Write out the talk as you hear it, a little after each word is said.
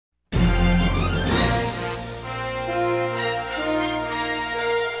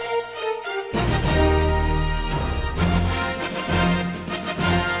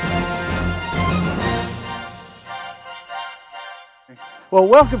Well,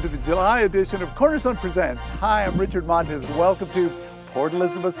 welcome to the July edition of Cornerstone Presents. Hi, I'm Richard Montes. Welcome to Port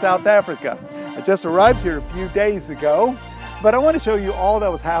Elizabeth, South Africa. I just arrived here a few days ago, but I want to show you all that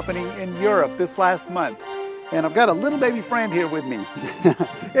was happening in Europe this last month. And I've got a little baby friend here with me.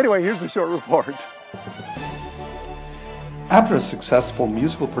 Anyway, here's a short report. After a successful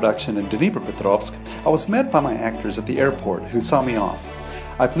musical production in Dnipropetrovsk, I was met by my actors at the airport who saw me off.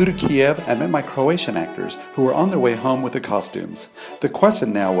 I flew to Kiev and met my Croatian actors who were on their way home with the costumes. The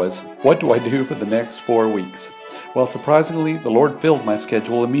question now was, what do I do for the next 4 weeks? Well, surprisingly, the Lord filled my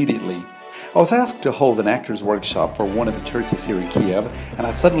schedule immediately. I was asked to hold an actor's workshop for one of the churches here in Kiev, and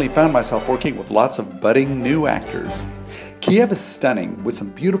I suddenly found myself working with lots of budding new actors. Kiev is stunning with some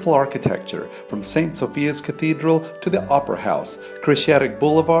beautiful architecture, from St. Sophia's Cathedral to the Opera House, Krysiatic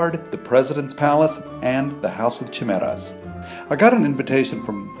Boulevard, the President's Palace, and the House with Chimeras. I got an invitation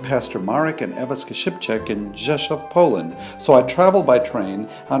from Pastor Marek and Eva Skrzipczek in Rzeszów, Poland, so I traveled by train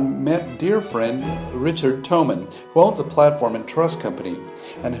and met dear friend Richard Toman, who owns a platform and trust company,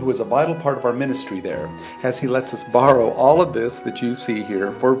 and who is a vital part of our ministry there, as he lets us borrow all of this that you see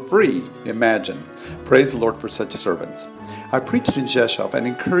here for free. Imagine. Praise the Lord for such servants. I preached in Rzeszów and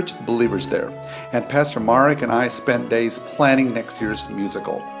encouraged the believers there, and Pastor Marek and I spent days planning next year's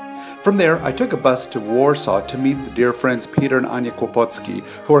musical. From there, I took a bus to Warsaw to meet the dear friends Peter and Anya Kłopocki,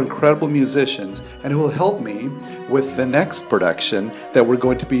 who are incredible musicians and who will help me with the next production that we're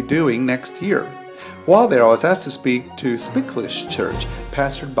going to be doing next year. While there, I was asked to speak to Spiklish Church,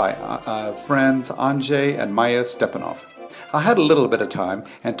 pastored by friends Andrzej and Maya Stepanov. I had a little bit of time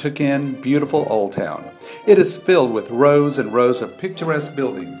and took in beautiful Old Town. It is filled with rows and rows of picturesque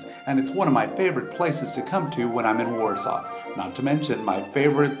buildings, and it's one of my favorite places to come to when I'm in Warsaw. Not to mention my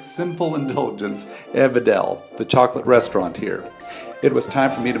favorite sinful indulgence, Evidel, the chocolate restaurant here. It was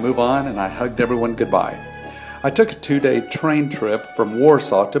time for me to move on, and I hugged everyone goodbye. I took a 2-day train trip from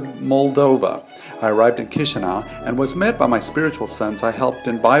Warsaw to Moldova. I arrived in Chisinau and was met by my spiritual sons I helped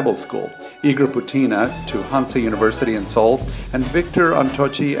in Bible school, Igor Putina to Hansa University in Seoul, and Victor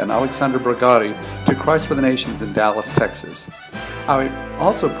Antoci and Alexander Bragari to Christ for the Nations in Dallas, Texas. I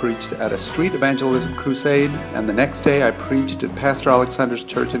also preached at a street evangelism crusade, and the next day I preached at Pastor Alexander's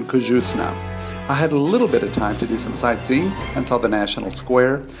church in Koziusna. I had a little bit of time to do some sightseeing and saw the National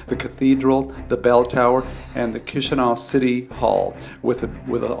Square, the Cathedral, the Bell Tower, and the Chisinau City Hall with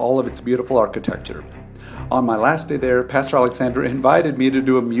all of its beautiful architecture. On my last day there, Pastor Alexander invited me to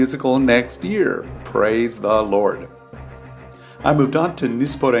do a musical next year. Praise the Lord. I moved on to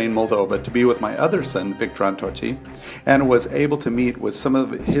Nispore in Moldova to be with my other son, Victor Antoci, and was able to meet with some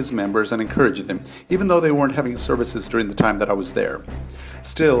of his members and encourage them, even though they weren't having services during the time that I was there.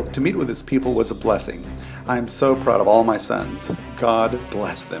 Still, to meet with his people was a blessing. I am so proud of all my sons. God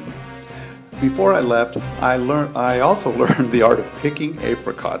bless them. Before I left, I also learned the art of picking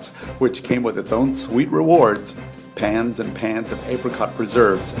apricots, which came with its own sweet rewards. Pans and pans of apricot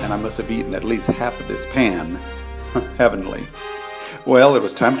preserves, and I must have eaten at least half of this pan. Heavenly. Well, it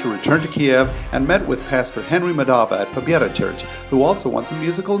was time to return to Kiev and met with Pastor Henry Madava at Pobieda Church, who also wants a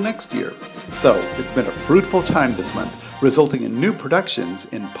musical next year. So, it's been a fruitful time this month, resulting in new productions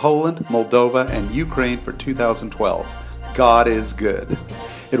in Poland, Moldova, and Ukraine for 2012. God is good.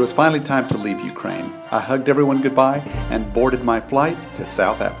 It was finally time to leave Ukraine. I hugged everyone goodbye and boarded my flight to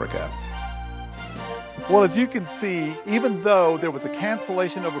South Africa. Well, as you can see, even though there was a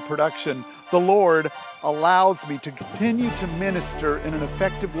cancellation of a production, the Lord allows me to continue to minister in an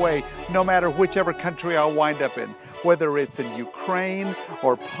effective way, no matter whichever country I'll wind up in, whether it's in Ukraine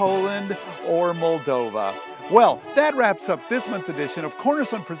or Poland or Moldova. Well, that wraps up this month's edition of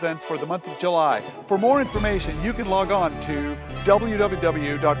Cornerstone Presents for the month of July. For more information, you can log on to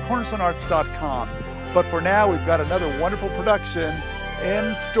www.cornerstonearts.com. But for now, we've got another wonderful production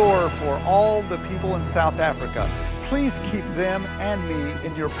in store for all the people in South Africa. Please keep them and me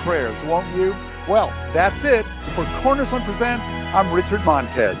in your prayers, won't you? Well, that's it. For Cornerstone Presents, I'm Richard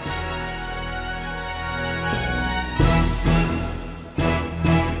Montes.